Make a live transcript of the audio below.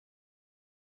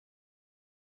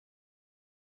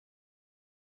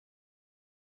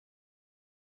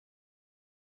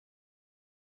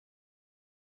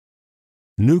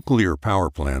Nuclear power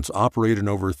plants operate in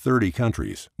over 30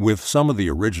 countries, with some of the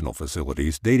original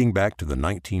facilities dating back to the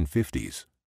 1950s.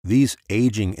 These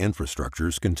aging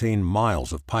infrastructures contain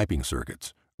miles of piping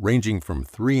circuits, ranging from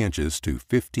 3 inches to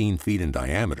 15 feet in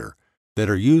diameter, that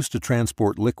are used to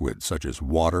transport liquids such as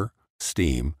water,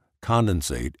 steam,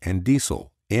 condensate, and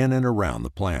diesel in and around the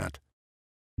plant.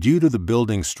 Due to the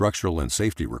building's structural and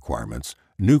safety requirements,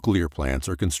 nuclear plants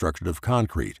are constructed of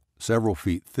concrete, several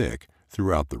feet thick,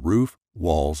 throughout the roof,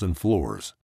 walls, and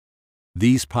floors.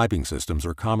 These piping systems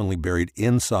are commonly buried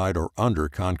inside or under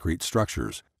concrete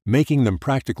structures, making them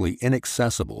practically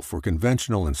inaccessible for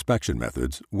conventional inspection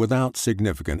methods without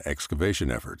significant excavation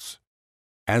efforts.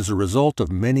 As a result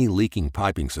of many leaking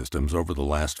piping systems over the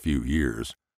last few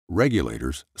years,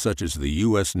 regulators, such as the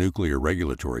U.S. Nuclear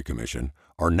Regulatory Commission,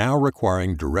 are now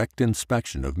requiring direct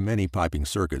inspection of many piping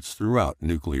circuits throughout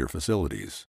nuclear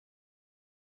facilities.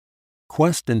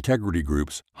 Quest Integrity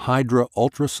Group's Hydra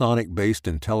ultrasonic-based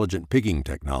intelligent pigging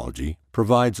technology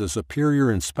provides a superior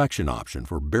inspection option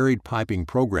for buried piping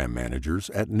program managers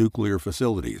at nuclear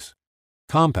facilities.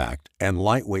 Compact and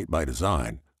lightweight by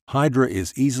design, Hydra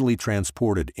is easily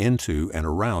transported into and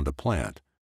around a plant.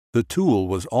 The tool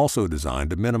was also designed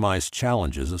to minimize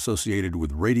challenges associated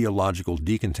with radiological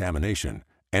decontamination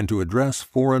and to address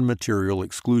foreign material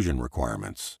exclusion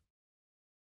requirements.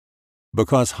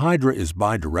 Because Hydra is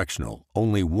bidirectional,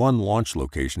 only one launch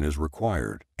location is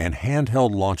required, and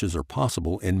handheld launches are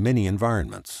possible in many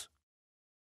environments.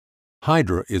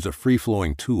 Hydra is a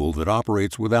free-flowing tool that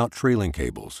operates without trailing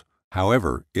cables.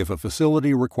 However, if a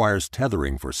facility requires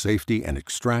tethering for safety and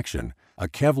extraction, a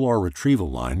Kevlar retrieval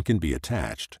line can be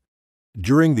attached.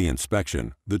 During the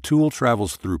inspection, the tool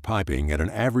travels through piping at an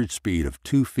average speed of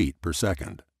 2 feet per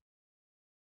second.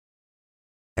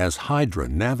 As Hydra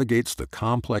navigates the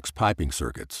complex piping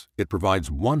circuits, it provides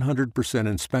 100%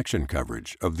 inspection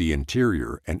coverage of the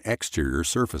interior and exterior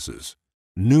surfaces.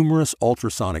 Numerous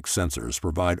ultrasonic sensors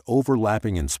provide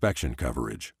overlapping inspection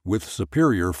coverage with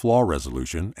superior flaw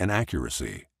resolution and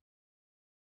accuracy.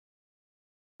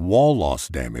 Wall loss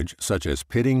damage, such as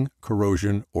pitting,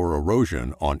 corrosion, or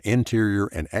erosion on interior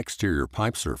and exterior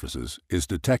pipe surfaces, is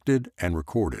detected and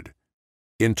recorded.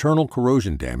 Internal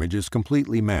corrosion damage is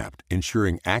completely mapped,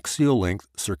 ensuring axial length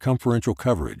circumferential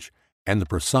coverage, and the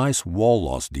precise wall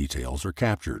loss details are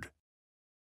captured.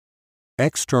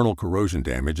 External corrosion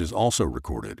damage is also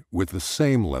recorded with the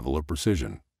same level of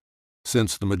precision.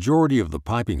 Since the majority of the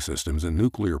piping systems in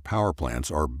nuclear power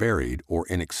plants are buried or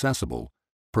inaccessible,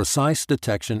 precise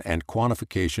detection and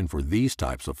quantification for these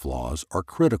types of flaws are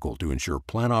critical to ensure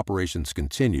plant operations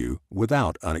continue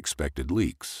without unexpected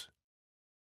leaks.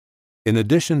 In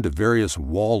addition to various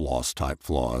wall loss type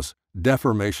flaws,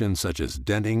 deformations such as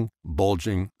denting,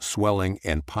 bulging, swelling,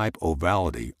 and pipe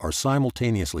ovality are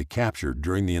simultaneously captured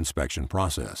during the inspection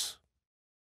process.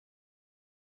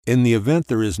 In the event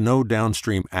there is no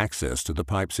downstream access to the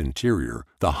pipe's interior,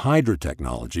 the Hydra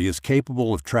technology is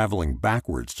capable of traveling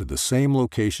backwards to the same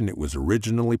location it was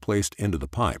originally placed into the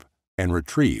pipe and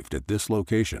retrieved at this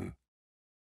location.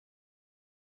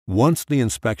 Once the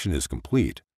inspection is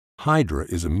complete, Hydra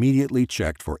is immediately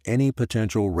checked for any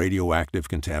potential radioactive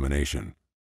contamination.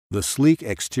 The sleek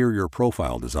exterior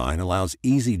profile design allows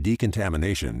easy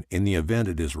decontamination in the event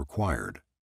it is required.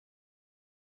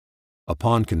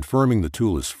 Upon confirming the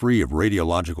tool is free of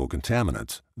radiological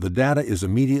contaminants, the data is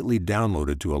immediately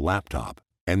downloaded to a laptop,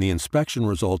 and the inspection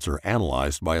results are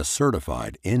analyzed by a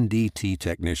certified NDT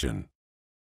technician.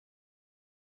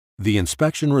 The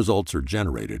inspection results are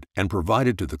generated and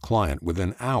provided to the client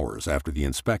within hours after the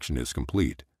inspection is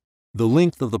complete. The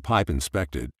length of the pipe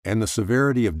inspected and the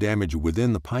severity of damage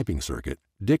within the piping circuit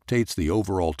dictates the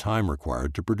overall time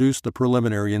required to produce the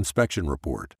preliminary inspection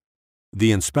report.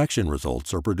 The inspection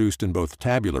results are produced in both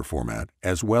tabular format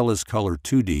as well as color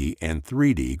 2D and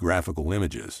 3D graphical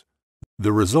images.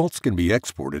 The results can be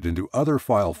exported into other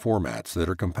file formats that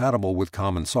are compatible with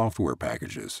common software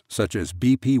packages, such as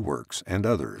BPWorks and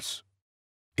others.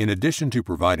 In addition to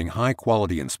providing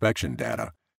high-quality inspection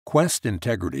data, Quest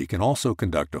Integrity can also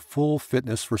conduct a full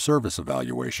fitness for service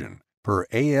evaluation per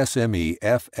ASME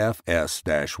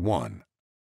FFS-1.